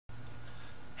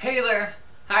Hey there,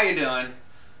 how you doing?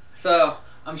 So,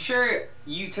 I'm sure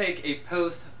you take a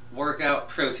post-workout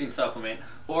protein supplement,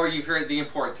 or you've heard the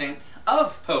importance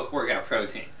of post-workout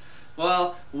protein.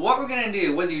 Well, what we're going to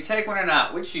do, whether you take one or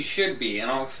not, which you should be, and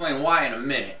I'll explain why in a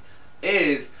minute,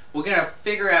 is we're going to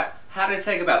figure out how to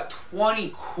take about 20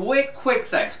 quick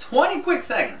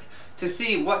seconds to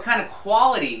see what kind of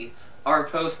quality our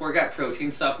post-workout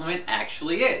protein supplement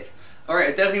actually is. Or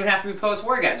it doesn't even have to be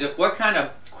post-workout, just what kind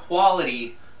of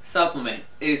quality supplement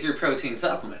is your protein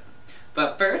supplement.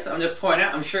 But first, I'm just pointing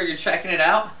out, I'm sure you're checking it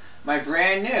out, my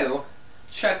brand new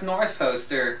Chuck Norris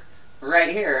poster right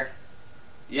here.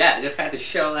 Yeah, just had to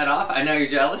show that off. I know you're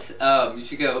jealous. You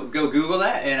should go Google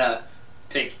that and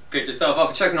pick yourself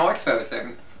up a Chuck Norris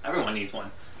poster. Everyone needs one.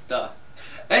 Duh.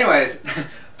 Anyways,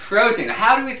 protein.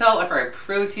 How do we tell if our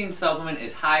protein supplement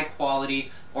is high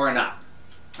quality or not?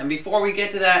 And before we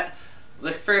get to that,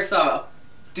 let's first off,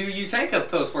 do you take a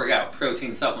post-workout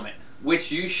protein supplement?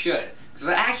 Which you should. Because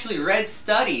I actually read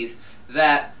studies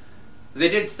that they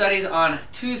did studies on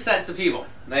two sets of people.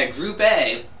 They had Group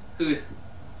A, who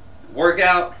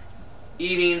workout,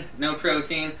 eating, no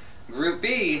protein. Group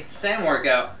B, same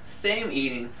workout, same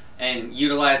eating, and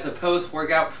utilize a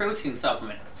post-workout protein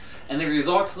supplement. And the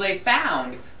results they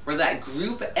found were that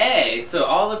Group A, so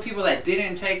all the people that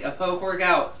didn't take a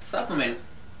post-workout supplement,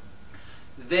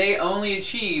 they only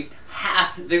achieved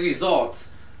half the results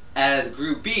as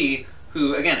Group B,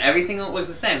 who, again, everything was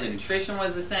the same. The nutrition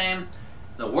was the same,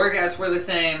 the workouts were the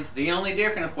same. The only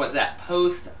difference was that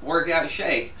post-workout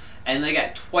shake, and they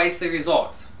got twice the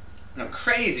results. You know,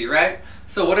 crazy, right?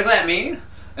 So what does that mean?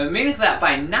 It means that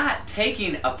by not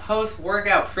taking a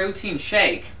post-workout protein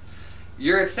shake,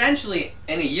 you're essentially,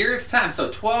 in a year's time,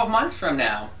 so 12 months from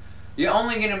now, you're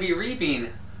only going to be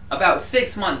reaping about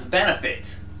 6 months benefit.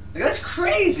 Like, that's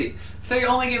crazy. So you're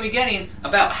only going to be getting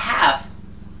about half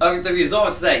of the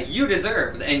results that you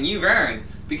deserve and you've earned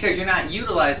because you're not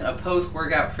utilizing a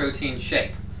post-workout protein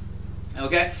shake.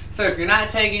 Okay? So if you're not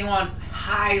taking one,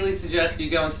 highly suggest you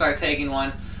go and start taking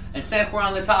one. And since we're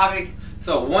on the topic,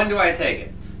 so when do I take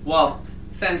it? Well,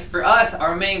 since for us,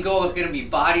 our main goal is going to be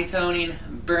body toning,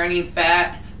 burning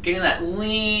fat, getting that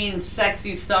lean,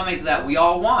 sexy stomach that we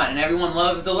all want and everyone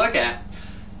loves to look at,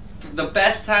 the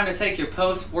best time to take your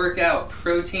post-workout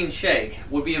protein shake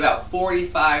would be about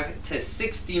 45 to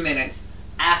 60 minutes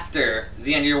after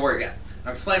the end of your workout.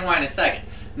 I'll explain why in a second.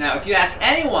 Now, if you ask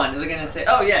anyone, they're going to say,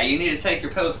 oh yeah, you need to take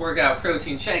your post-workout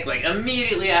protein shake like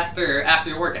immediately after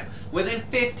your workout, within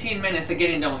 15 minutes of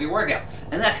getting done with your workout.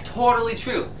 And that's totally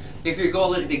true. If your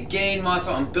goal is to gain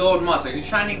muscle and build muscle, if you're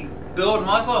trying to build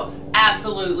muscle,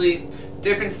 absolutely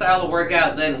different style of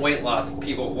workout than weight loss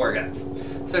people workouts.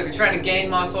 So if you're trying to gain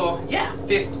muscle, yeah,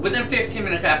 within 15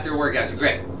 minutes after your workout is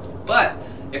great. But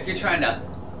if you're trying to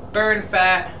burn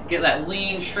fat, get that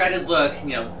lean, shredded look, you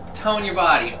know, tone your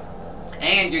body,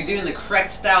 and you're doing the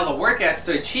correct style of workouts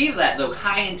to achieve that, those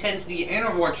high-intensity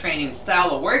interval training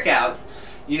style of workouts,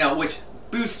 you know, which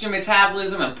boost your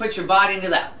metabolism and put your body into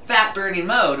that fat-burning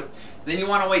mode, then you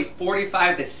want to wait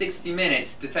 45 to 60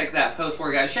 minutes to take that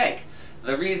post-workout shake.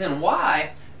 The reason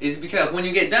why is because when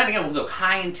you get done again with those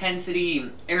high-intensity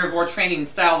interval training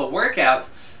style of workouts,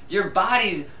 your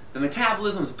body's, the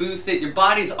metabolism's boosted, your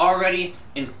body's already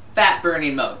in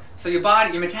fat-burning mode. So your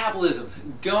body, your metabolism's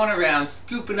going around,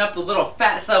 scooping up the little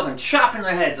fat cells and chopping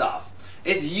their heads off.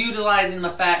 It's utilizing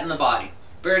the fat in the body,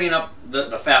 burning up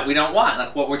the fat we don't want,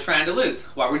 like what we're trying to lose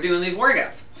while we're doing these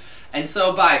workouts. And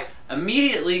so by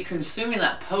immediately consuming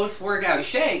that post-workout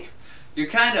shake, you're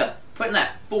kind of putting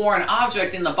that foreign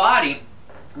object in the body,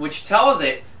 which tells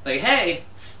it, like, hey,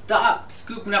 stop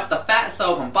scooping up the fat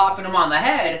cells and bopping them on the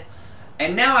head,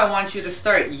 and now I want you to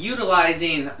start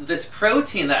utilizing this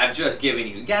protein that I've just given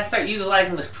you. You gotta start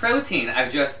utilizing this protein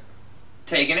I've just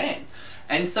taken in.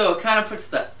 And so it kind of puts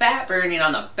the fat burning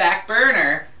on the back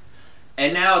burner,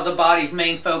 and now the body's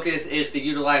main focus is to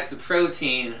utilize the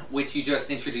protein which you just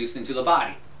introduced into the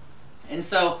body. And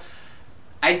so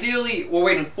ideally, we're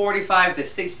waiting 45 to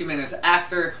 60 minutes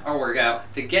after our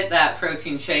workout to get that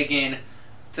protein shake in,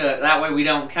 that way we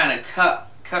don't kind of cut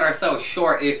ourselves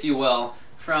short, if you will,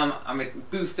 from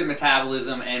boosted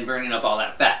metabolism and burning up all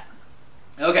that fat.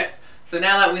 Okay, so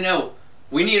now that we know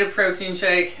we need a protein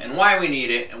shake and why we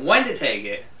need it and when to take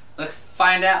it, let's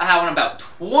find out how in about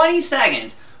 20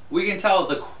 seconds we can tell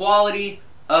the quality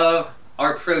of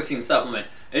our protein supplement.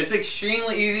 It's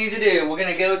extremely easy to do. We're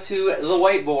going to go to the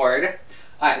whiteboard.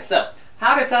 Alright, so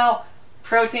how to tell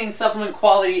protein supplement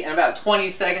quality in about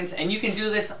 20 seconds, and you can do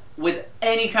this with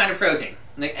any kind of protein.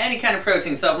 Like any kind of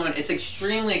protein supplement, it's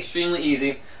extremely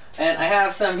easy. And I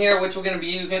have some here which we're going to be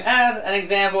using as an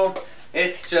example.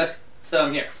 It's just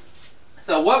some here.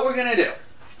 So what we're going to do,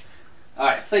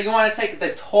 alright, so you want to take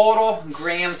the total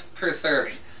grams per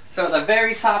serving. So at the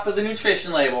very top of the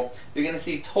nutrition label, you're going to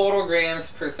see total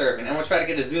grams per serving. And we'll try to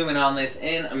get a zoom in on this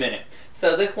in a minute.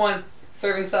 So this one,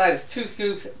 serving size is 2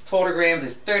 scoops, total grams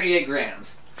is 38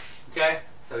 grams. Okay,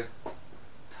 so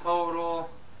total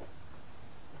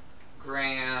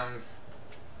grams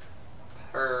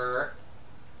per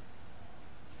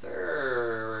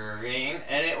serving,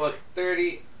 and it was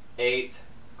 38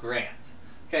 grams.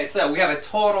 Okay, so we have a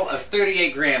total of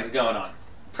 38 grams going on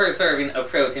per serving of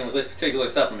protein with this particular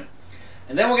supplement.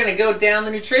 And then we're going to go down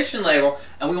the nutrition label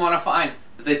and we want to find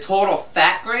the total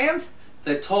fat grams,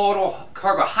 the total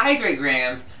carbohydrate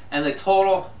grams, and the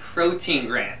total protein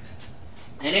grams.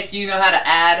 And if you know how to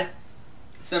add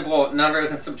simple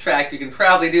numbers and subtract, you can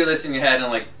probably do this in your head in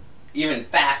like even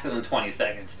faster than 20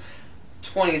 seconds.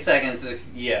 20 seconds is,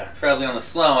 yeah, probably on the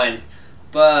slow end.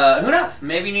 But who knows?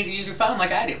 Maybe you need to use your phone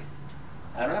like I do.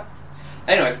 I don't know.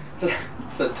 Anyways,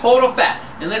 so total fat.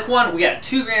 In this one, we got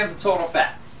 2 grams of total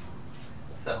fat.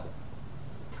 So,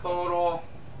 total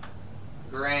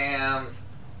grams,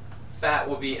 fat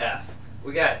will be F.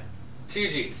 We got 2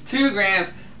 G's. 2 grams.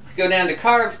 Let's go down to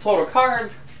carbs, total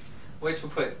carbs, which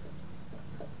we'll put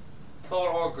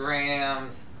total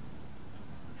grams.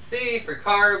 C for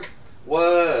carbs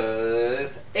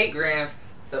was 8 grams.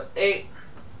 So 8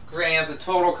 grams of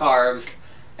total carbs.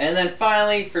 And then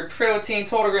finally, for protein,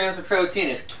 total grams of protein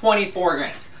is 24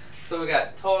 grams. So we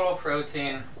got total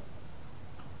protein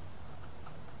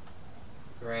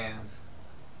grams.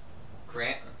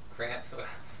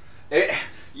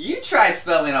 You try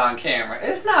spelling on camera.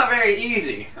 It's not very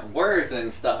easy. Words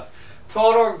and stuff.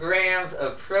 Total grams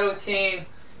of protein,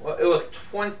 well, it was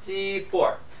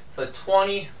 24. So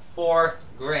 24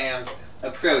 grams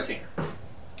of protein.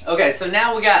 Okay, so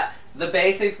now we got the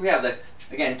basics. We have the,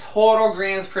 again, total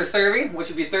grams per serving, which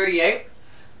would be 38.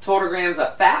 Total grams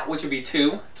of fat, which would be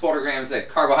 2. Total grams of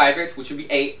carbohydrates, which would be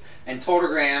 8. And total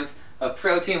grams of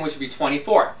protein, which would be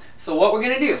 24. So what we're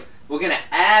going to do, we're going to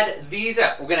add these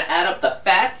up. We're going to add up the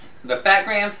fat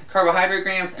grams, carbohydrate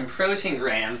grams, and protein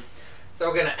grams. So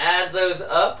we're going to add those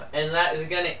up, and that is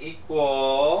going to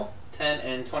equal 10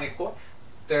 and 24,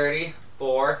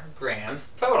 34 grams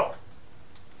total.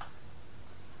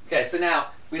 Okay, so now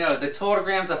we know the total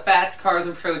grams of fats, carbs,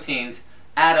 and proteins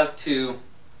add up to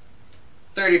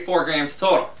 34 grams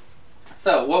total.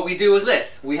 So what we do with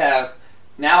this, we now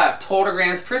have total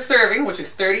grams per serving, which is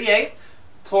 38.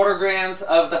 Total grams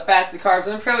of the fats, the carbs,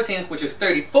 and the proteins, which is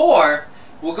 34.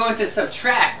 We're going to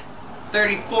subtract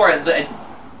 34,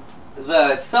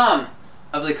 the sum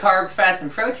of the carbs, fats, and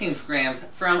proteins grams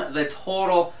from the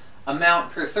total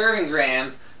amount per serving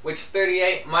grams, which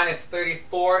 38 minus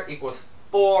 34 equals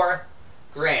 4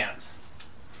 grams.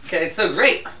 Okay, so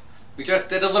great. We just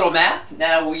did a little math.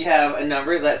 Now we have a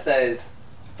number that says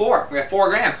 4. We have 4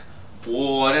 grams.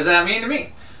 What does that mean to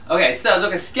me? Okay, so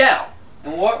look at scale.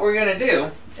 And what we're going to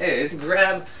do is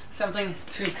grab something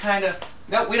to kind of...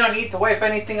 Nope, we don't need to wipe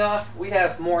anything off. We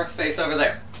have more space over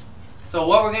there. So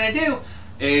what we're going to do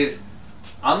is,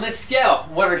 on this scale,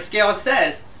 what our scale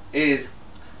says is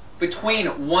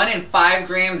between 1 and 5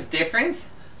 grams difference.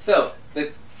 So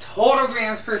the total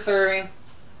grams per serving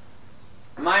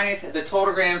minus the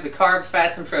total grams of carbs,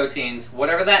 fats, and proteins,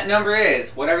 whatever that number is,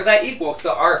 whatever that equals,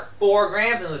 so our 4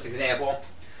 grams in this example,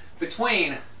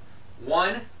 between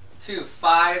 1 to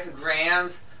 5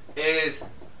 grams is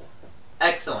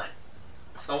excellent.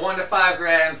 So 1 to 5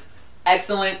 grams,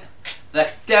 excellent.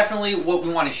 That's definitely what we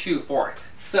want to shoot for.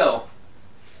 So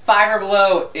 5 or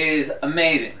below is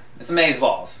amazing. It's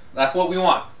amazeballs. That's what we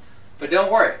want. But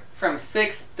don't worry, from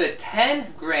 6 to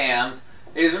 10 grams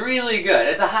is really good.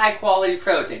 It's a high quality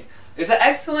protein. Is it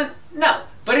excellent? No,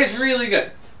 but it's really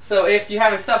good. So if you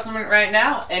have a supplement right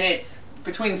now and it's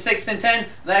between 6 and 10,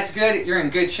 that's good. You're in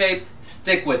good shape.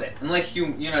 Stick with it. Unless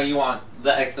you want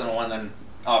the excellent one, then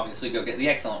obviously go get the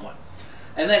excellent one.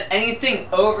 And then anything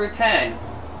over 10,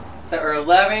 so or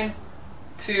 11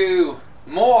 to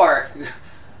more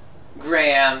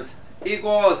grams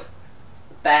equals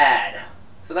bad.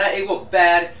 So that equals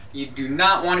bad. You do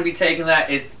not want to be taking that.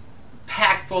 It's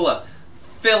packed full of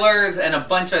fillers and a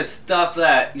bunch of stuff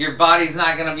that your body's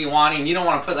not going to be wanting. You don't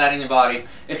want to put that in your body.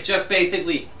 It's just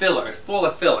basically filler. It's full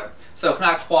of filler. So it's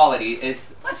not quality,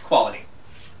 it's less quality.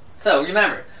 So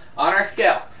remember, on our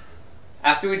scale,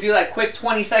 after we do that quick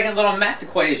 20-second little math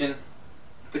equation,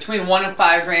 between 1 and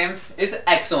 5 grams is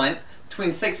excellent.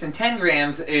 Between 6 and 10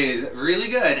 grams is really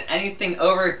good. Anything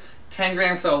over 10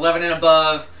 grams, so 11 and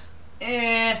above,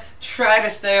 try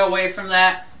to stay away from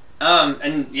that.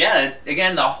 And yeah,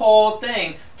 again, the whole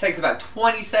thing takes about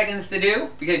 20 seconds to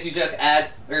do because you just add,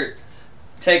 or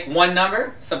take one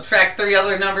number, subtract 3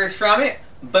 other numbers from it,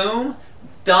 boom,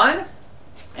 done,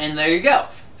 and there you go.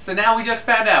 So now we just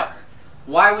found out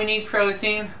why we need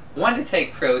protein, when to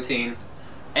take protein,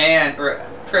 or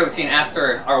protein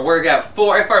after our workout,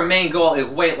 for if our main goal is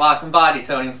weight loss and body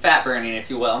toning, fat burning if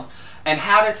you will, and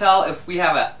how to tell if we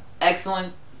have an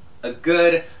excellent, a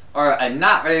good, or a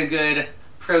not very good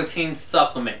protein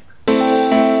supplement.